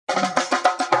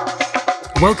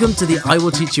Welcome to the I Will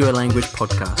Teach You a Language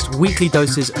podcast, weekly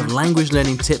doses of language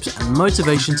learning tips and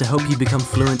motivation to help you become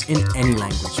fluent in any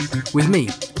language. With me,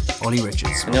 Ollie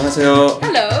Richards. 안녕하세요.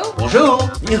 Hello. Bonjour.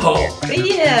 你好.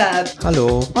 Привет.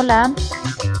 Hello. Hola.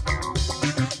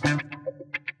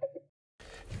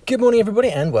 Good morning,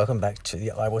 everybody, and welcome back to the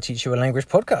I Will Teach You a Language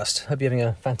podcast. Hope you're having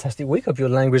a fantastic week. Hope your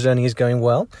language learning is going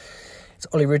well. It's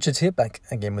Ollie Richards here, back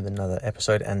again with another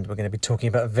episode, and we're going to be talking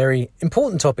about a very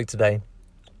important topic today.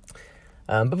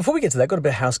 But before we get to that, I've got a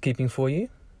bit of housekeeping for you.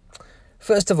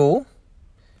 First of all,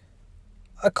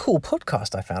 a cool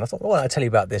podcast I found. I thought, well, I'll tell you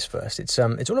about this first. It's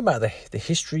all about the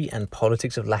history and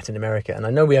politics of Latin America. And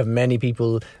I know we have many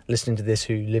people listening to this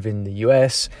who live in the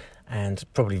US and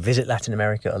probably visit Latin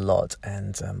America a lot.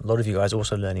 And a lot of you guys are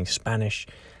also learning Spanish.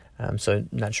 So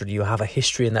naturally, you have a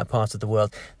history in that part of the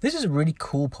world. This is a really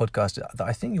cool podcast that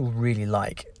I think you'll really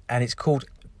like. And it's called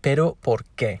Pero ¿Por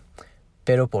qué?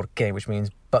 Pero ¿Por qué? Which means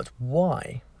but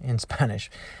why in Spanish.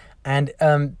 And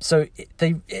so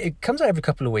it comes out every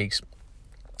couple of weeks.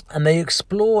 And they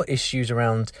explore issues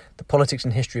around the politics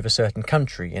and history of a certain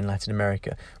country in Latin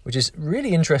America, which is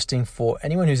really interesting for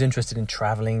anyone who's interested in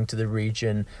traveling to the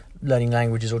region, learning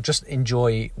languages, or just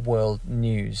enjoy world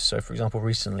news. So, for example,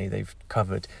 recently they've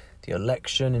covered the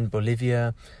election in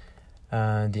Bolivia,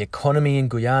 the economy in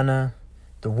Guyana,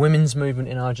 the women's movement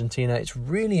in Argentina. It's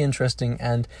really interesting,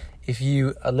 and if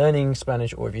you are learning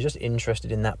Spanish or if you're just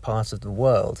interested in that part of the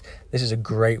world, this is a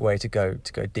great way to go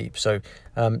deep. So,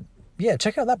 yeah,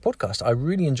 check out that podcast. I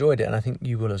really enjoyed it, and I think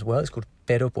you will as well. It's called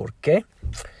Pero ¿Por qué?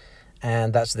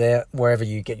 And that's there wherever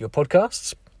you get your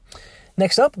podcasts.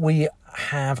 Next up, we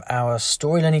have our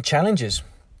story learning challenges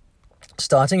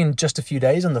starting in just a few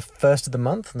days on the 1st of the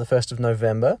month, on the 1st of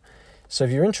November. So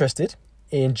if you're interested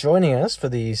in joining us for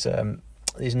these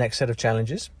next set of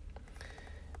challenges,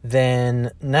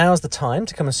 then now's the time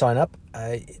to come and sign up.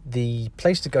 The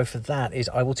place to go for that is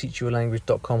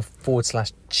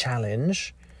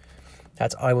iwillteachyoualanguage.com/challenge.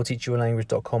 That's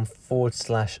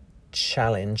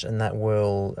iwillteachyoualanguage.com/challenge, and that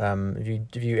will,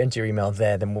 if you enter your email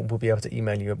there, then we'll be able to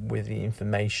email you with the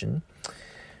information.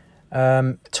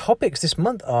 Topics this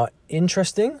month are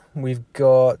interesting. We've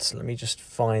got, let me just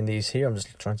find these here. I'm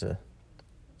just trying to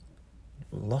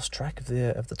lost track of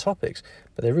the topics,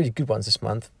 but they're really good ones this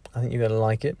month. I think you're going to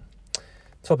like it.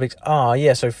 Topics are,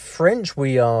 so French,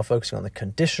 we are focusing on the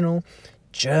conditional.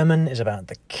 German is about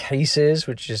the cases,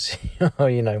 which is,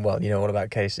 you know all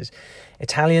about cases.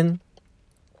 Italian,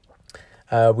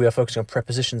 we are focusing on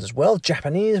prepositions as well.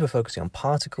 Japanese, we're focusing on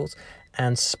particles.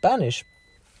 And Spanish,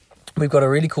 we've got a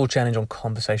really cool challenge on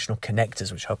conversational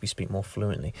connectors, which help you speak more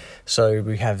fluently. So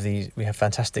we have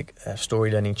fantastic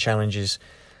story learning challenges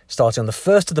starting on the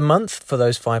 1st of the month for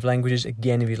those 5 languages.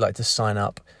 Again, if you'd like to sign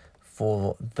up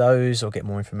for those or get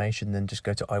more information, then just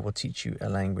go to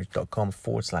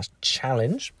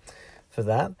iwillteachyoualanguage.com/challenge for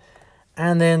that.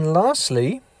 And then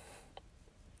lastly,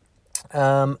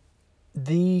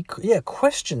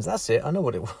 questions. That's it. I know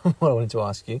what I wanted to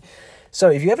ask you. So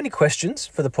if you have any questions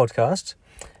for the podcast,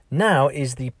 now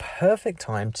is the perfect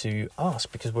time to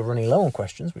ask, because we're running low on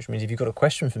questions, which means if you've got a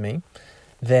question for me,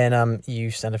 then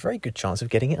you stand a very good chance of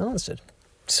getting it answered.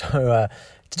 So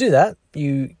to do that,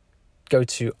 you go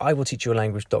to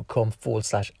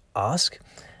iwillteachyoualanguage.com/ask,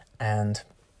 and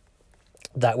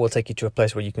that will take you to a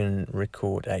place where you can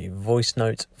record a voice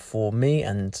note for me,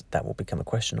 and that will become a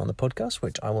question on the podcast,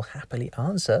 which I will happily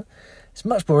answer. It's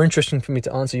much more interesting for me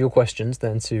to answer your questions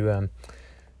than to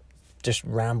just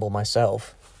ramble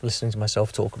myself, listening to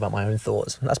myself talk about my own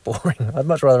thoughts. That's boring. I'd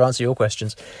much rather answer your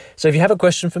questions. So if you have a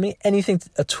question for me, anything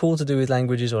at all to do with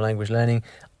languages or language learning,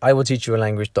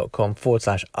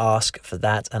 iwillteachyoualanguage.com/ask for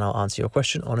that, and I'll answer your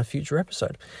question on a future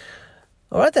episode.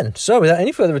 All right then. So without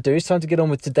any further ado, it's time to get on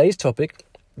with today's topic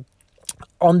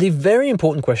on the very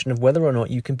important question of whether or not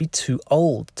you can be too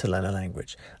old to learn a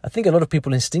language. I think a lot of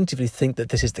people instinctively think that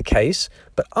this is the case,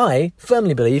 but I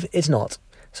firmly believe it's not.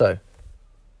 So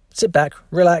sit back,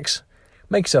 relax,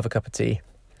 make yourself a cup of tea,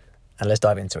 and let's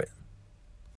dive into it.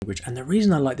 And the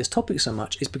reason I like this topic so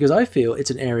much is because I feel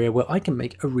it's an area where I can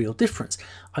make a real difference.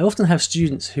 I often have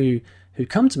students who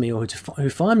come to me or who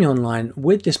find me online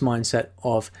with this mindset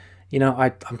of,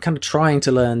 I'm kind of trying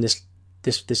to learn this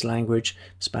language,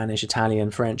 Spanish,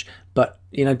 Italian, French, but,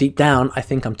 deep down, I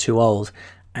think I'm too old.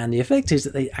 And the effect is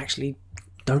that they actually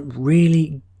don't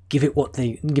really give it all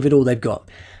they've got.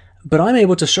 But I'm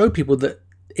able to show people that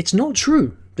it's not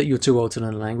true that you're too old to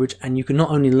learn a language, and you can not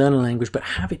only learn a language, but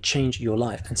have it change your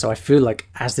life. And so I feel like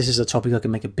as this is a topic I can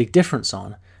make a big difference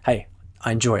on, hey,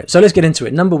 I enjoy it. So let's get into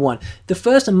it. Number 1, the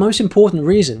first and most important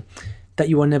reason that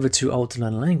you are never too old to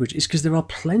learn a language is because there are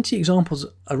plenty of examples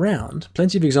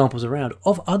around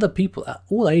of other people at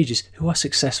all ages who are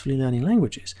successfully learning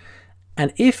languages.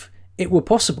 And if it were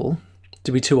possible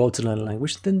to be too old to learn a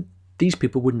language, then these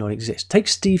people would not exist. Take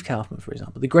Steve Kaufmann, for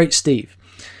example, the great Steve.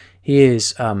 He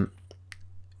is, in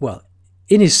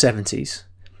his 70s,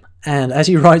 and as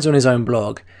he writes on his own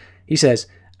blog, he says,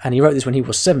 and he wrote this when he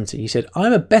was 70, he said,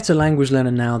 "I'm a better language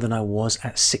learner now than I was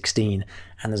at 16.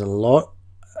 And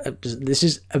this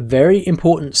is a very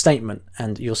important statement,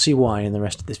 and you'll see why in the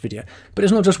rest of this video. But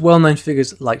it's not just well-known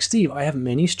figures like Steve. I have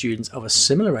many students of a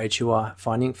similar age who are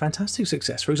finding fantastic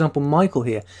success. For example, Michael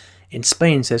here in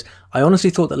Spain says, "I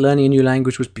honestly thought that learning a new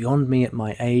language was beyond me at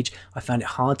my age. I found it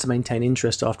hard to maintain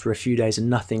interest after a few days and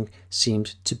nothing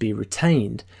seemed to be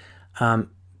retained."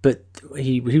 But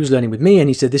he was learning with me, and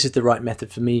he said, "This is the right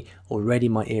method for me. Already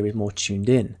my ear is more tuned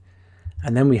in."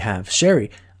 And then we have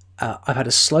Sherry. "I've had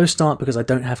a slow start because I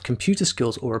don't have computer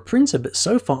skills or a printer, but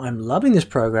so far I'm loving this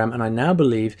program, and I now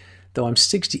believe, though I'm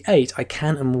 68, I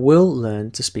can and will learn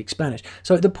to speak Spanish."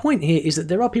 So the point here is that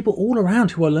there are people all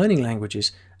around who are learning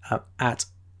languages at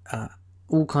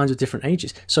all kinds of different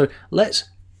ages. So let's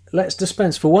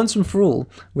dispense for once and for all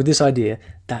with this idea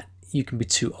that you can be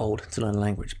too old to learn a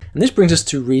language. And this brings us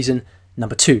to reason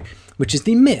number 2, which is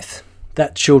the myth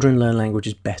that children learn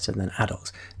languages better than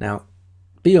adults. Now,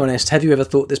 be honest, have you ever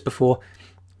thought this before?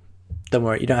 Don't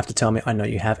worry, you don't have to tell me. I know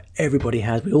you have. Everybody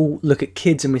has. We all look at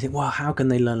kids and we think, wow, how can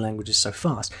they learn languages so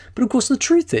fast? But of course, the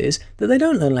truth is that they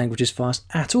don't learn languages fast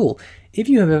at all. If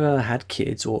you have ever had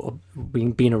kids or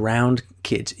been around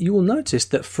kids, you will notice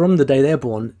that from the day they're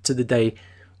born to the day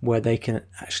where they can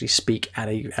actually speak at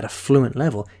a fluent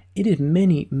level, it is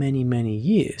many, many, many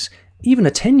years. Even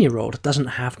a 10-year-old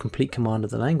doesn't have complete command of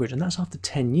the language, and that's after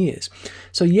 10 years.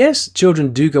 So yes,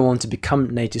 children do go on to become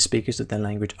native speakers of their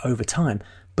language over time,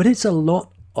 but it's a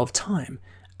lot of time,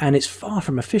 and it's far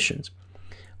from efficient.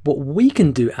 What we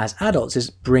can do as adults is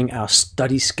bring our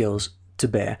study skills to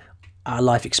bear, our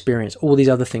life experience, all these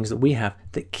other things that we have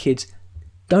that kids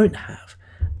don't have.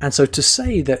 And so to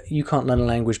say that you can't learn a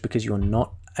language because you're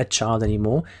not a child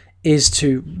anymore is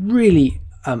to really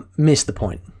miss the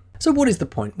point. So what is the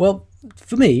point? Well,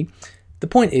 for me, the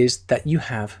point is that you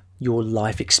have your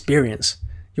life experience,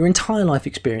 your entire life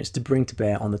experience to bring to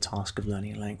bear on the task of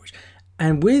learning a language.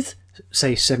 And with,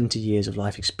 say, 70 years of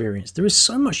life experience, there is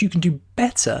so much you can do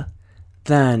better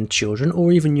than children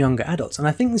or even younger adults. And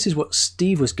I think this is what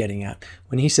Steve was getting at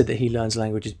when he said that he learns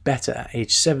languages better at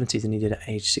age 70 than he did at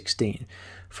age 16.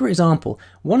 For example,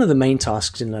 one of the main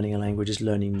tasks in learning a language is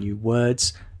learning new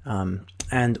words.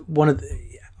 And one of the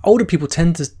older people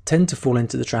tend to fall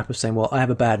into the trap of saying, well, I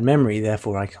have a bad memory,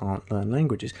 therefore I can't learn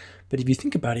languages. But if you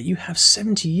think about it, you have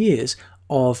 70 years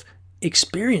of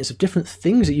experience of different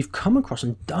things that you've come across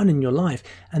and done in your life.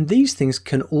 And these things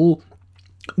can all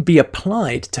be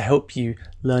applied to help you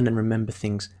learn and remember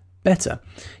things better.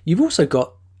 You've also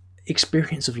got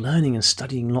experience of learning and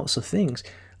studying lots of things.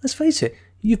 Let's face it,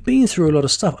 you've been through a lot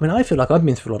of stuff. I mean, I feel like I've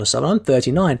been through a lot of stuff. I'm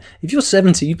 39. If you're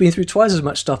 70, you've been through twice as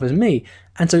much stuff as me.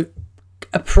 And so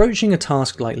approaching a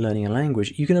task like learning a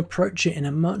language, you can approach it in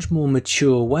a much more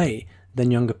mature way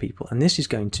than younger people. And this is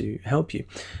going to help you.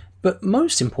 But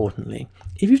most importantly,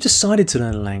 if you've decided to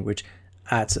learn a language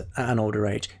at an older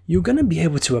age, you're going to be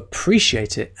able to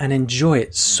appreciate it and enjoy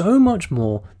it so much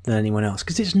more than anyone else.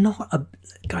 Because it's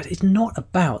not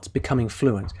about becoming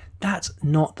fluent. That's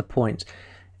not the point.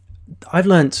 I've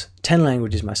learnt 10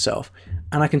 languages myself,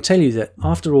 and I can tell you that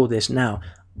after all this now,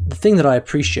 the thing that I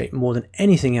appreciate more than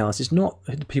anything else is not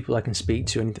the people I can speak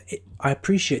to. I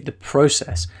appreciate the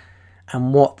process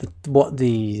and what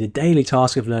the daily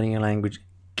task of learning a language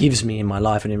gives me in my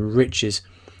life and enriches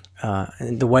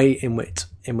and the way in which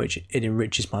it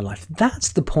enriches my life.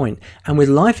 That's the point. And with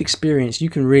life experience, you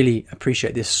can really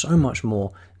appreciate this so much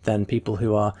more than people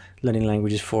who are learning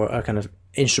languages for a kind of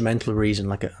instrumental reason,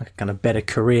 like a kind of better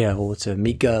career or to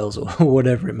meet girls or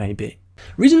whatever it may be.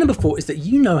 Reason number 4 is that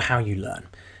you know how you learn.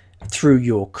 Through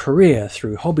your career,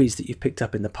 through hobbies that you've picked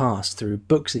up in the past, through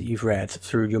books that you've read,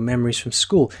 through your memories from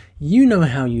school. You know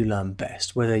how you learn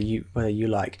best, whether you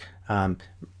like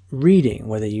reading,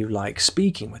 whether you like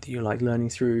speaking, whether you like learning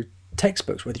through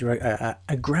textbooks, whether you're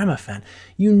a grammar fan.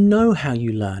 You know how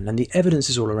you learn, and the evidence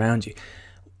is all around you.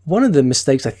 One of the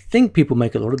mistakes I think people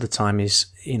make a lot of the time is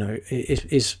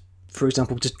for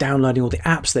example, just downloading all the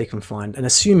apps they can find and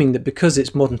assuming that because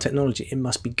it's modern technology, it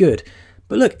must be good.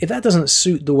 But look, if that doesn't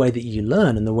suit the way that you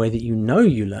learn and the way that you know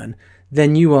you learn,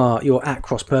 then you're at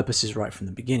cross purposes right from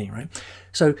the beginning, right?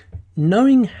 So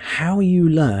knowing how you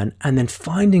learn and then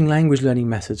finding language learning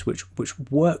methods which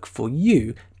work for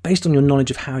you based on your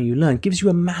knowledge of how you learn gives you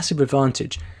a massive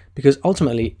advantage, Because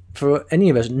ultimately, for any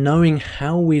of us, knowing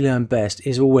how we learn best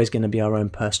is always going to be our own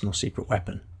personal secret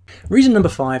weapon. Reason number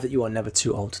 5 that you are never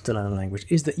too old to learn a language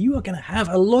is that you are going to have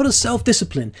a lot of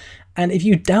self-discipline. And if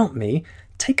you doubt me,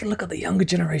 take a look at the younger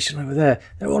generation over there.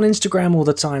 They're on Instagram all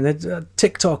the time. They're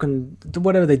TikTok and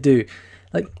whatever they do.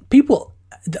 Like, people,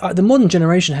 the modern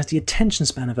generation has the attention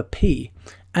span of a pea.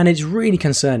 And it's really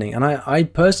concerning. And I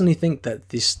personally think that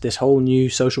this whole new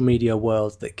social media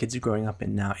world that kids are growing up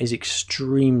in now is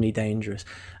extremely dangerous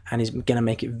and is going to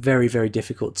make it very, very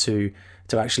difficult to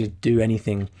actually do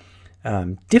anything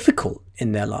difficult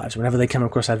in their lives. Whenever they come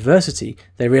across adversity,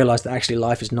 they realize that actually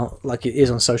life is not like it is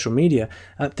on social media.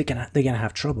 They're gonna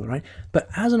have trouble, right? But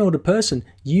as an older person,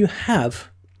 you have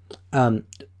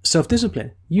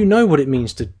self-discipline. You know what it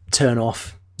means to turn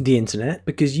off the internet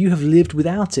because you have lived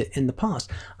without it in the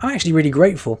past. I'm actually really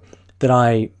grateful that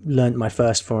I learned my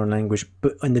first foreign language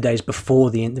in the days before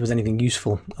there was anything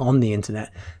useful on the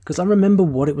internet, because I remember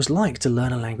what it was like to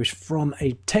learn a language from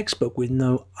a textbook with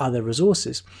no other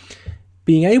resources.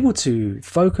 Being able to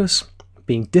focus,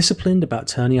 being disciplined about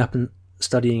turning up and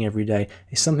studying every day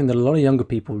is something that a lot of younger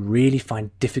people really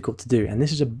find difficult to do, and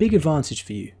this is a big advantage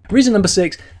for you. Reason number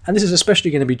 6, and this is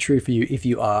especially going to be true for you if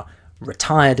you are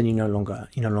retired and you no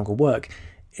longer work,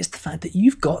 is the fact that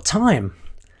you've got time.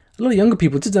 A lot of younger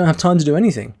people just don't have time to do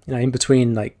anything. In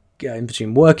between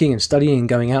working and studying and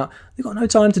going out, they've got no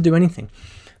time to do anything.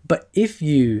 But if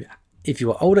you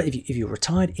are older, if you're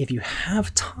retired, if you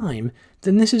have time,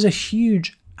 then this is a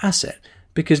huge asset,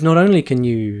 because not only can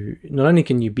you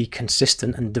be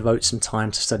consistent and devote some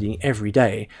time to studying every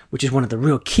day, which is one of the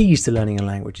real keys to learning a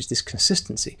language, is this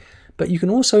consistency, but you can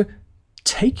also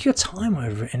take your time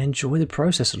over it and enjoy the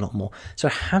process a lot more. So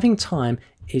having time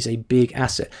is a big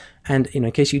asset. And in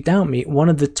case you doubt me, one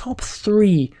of the top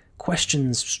 3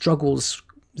 questions, struggles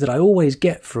that I always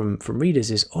get from readers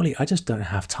is, Ollie, I just don't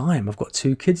have time. I've got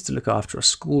 2 kids to look after, a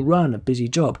school run, a busy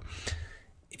job.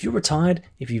 If you're retired,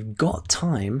 if you've got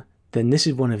time, then this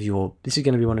is going to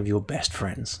be one of your best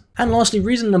friends. And lastly,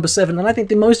 reason number 7, and I think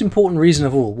the most important reason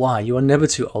of all why you are never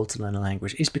too old to learn a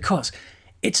language, is because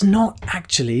it's not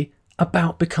actually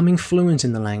about becoming fluent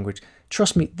in the language.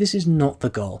 Trust me, this is not the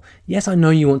goal. Yes, I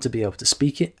know you want to be able to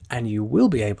speak it, and you will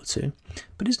be able to,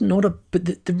 but it's not but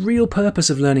the real purpose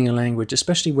of learning a language,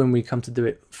 especially when we come to do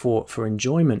it for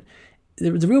enjoyment,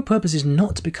 the real purpose is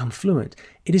not to become fluent.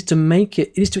 It is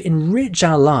to enrich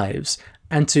our lives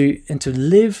and to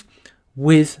live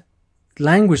with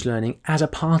language learning as a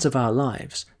part of our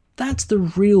lives. That's the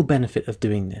real benefit of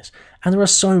doing this. And there are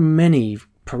so many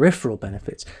peripheral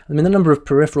benefits. I mean, the number of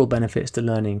peripheral benefits to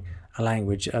learning a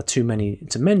language are too many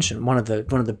to mention. One of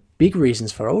the big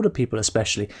reasons for older people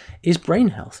especially is brain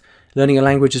health. Learning a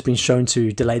language has been shown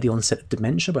to delay the onset of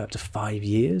dementia by up to 5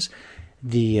 years.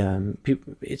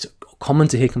 It's common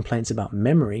to hear complaints about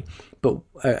memory, but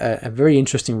a very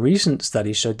interesting recent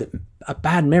study showed that a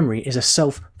bad memory is a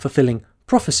self-fulfilling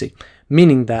prophecy,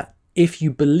 meaning that if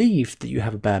you believe that you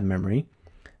have a bad memory,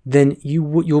 then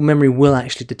your memory will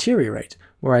actually deteriorate.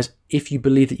 Whereas if you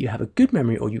believe that you have a good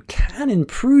memory, or you can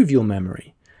improve your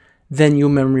memory, then your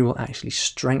memory will actually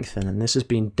strengthen. And this has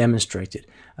been demonstrated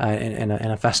in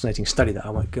a fascinating study that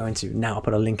I won't go into now. I'll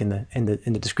put a link in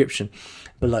the description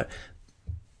below.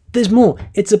 There's more.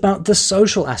 It's about the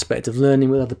social aspect of learning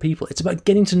with other people. It's about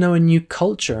getting to know a new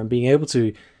culture and being able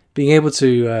to go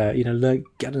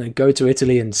to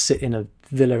Italy and sit in a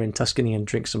villa in Tuscany and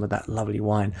drink some of that lovely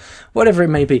wine, whatever it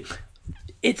may be.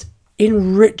 It's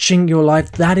enriching your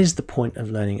life. That is the point of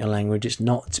learning a language. It's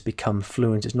not to become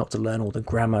fluent. It's not to learn all the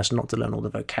grammar. It's not to learn all the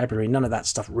vocabulary. None of that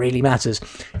stuff really matters.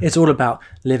 It's all about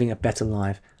living a better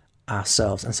life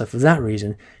ourselves. And so for that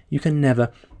reason, you can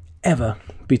never, ever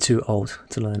be too old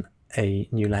to learn a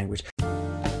new language.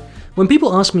 When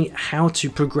people ask me how to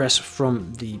progress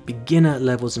from the beginner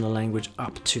levels in a language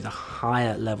up to the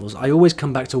higher levels, I always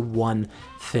come back to one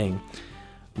thing.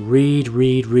 Read,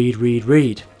 read, read, read,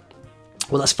 read.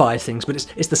 Well, that's 5 things, but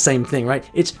it's the same thing, right?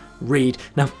 It's read.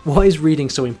 Now, why is reading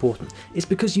so important? It's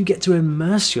because you get to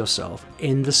immerse yourself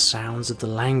in the sounds of the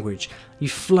language. You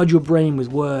flood your brain with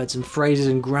words and phrases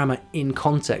and grammar in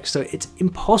context, so it's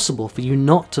impossible for you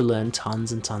not to learn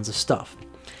tons and tons of stuff.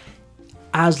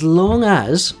 As long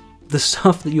as the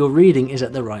stuff that you're reading is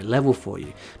at the right level for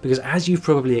you. Because as you've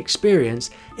probably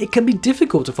experienced, it can be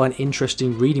difficult to find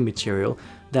interesting reading material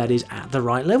that is at the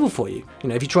right level for you.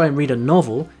 If you try and read a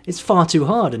novel, it's far too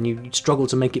hard and you struggle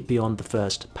to make it beyond the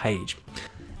first page.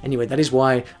 Anyway, that is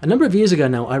why a number of years ago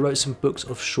now I wrote some books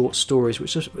of short stories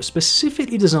which are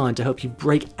specifically designed to help you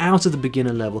break out of the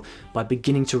beginner level by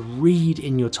beginning to read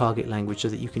in your target language so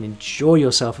that you can enjoy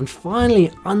yourself and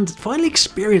finally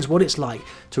experience what it's like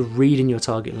to read in your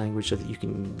target language so that you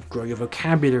can grow your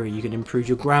vocabulary, you can improve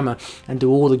your grammar, and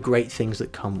do all the great things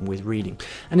that come with reading.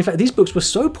 And in fact, these books were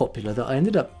so popular that I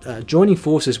ended up joining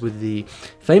forces with the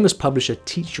famous publisher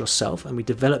Teach Yourself, and we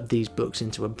developed these books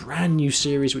into a brand new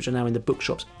series which are now in the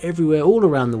bookshops everywhere, all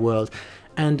around the world.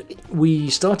 And we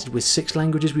started with 6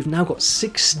 languages. We've now got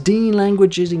 16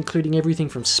 languages, including everything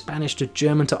from Spanish to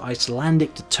German to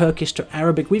Icelandic to Turkish to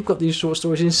Arabic. We've got these short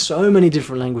stories in so many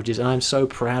different languages, and I'm so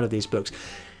proud of these books.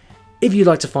 If you'd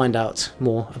like to find out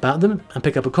more about them and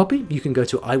pick up a copy, you can go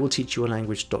to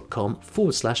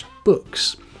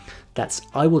iwillteachyoualanguage.com/books. That's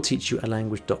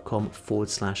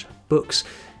iwillteachyoualanguage.com/books.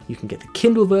 You can get the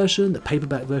Kindle version, the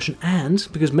paperback version, and,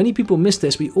 because many people miss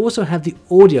this, we also have the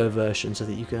audio version so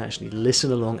that you can actually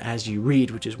listen along as you read,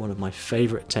 which is one of my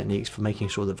favourite techniques for making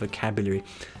sure that vocabulary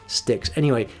sticks.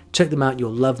 Anyway, check them out,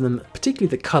 you'll love them, particularly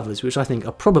the covers, which I think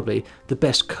are probably the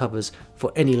best covers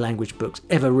for any language books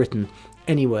ever written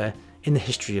anywhere in the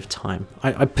history of time.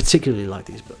 I particularly like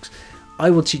these books.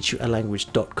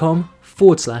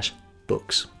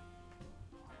 iwillteachyoualanguage.com/books.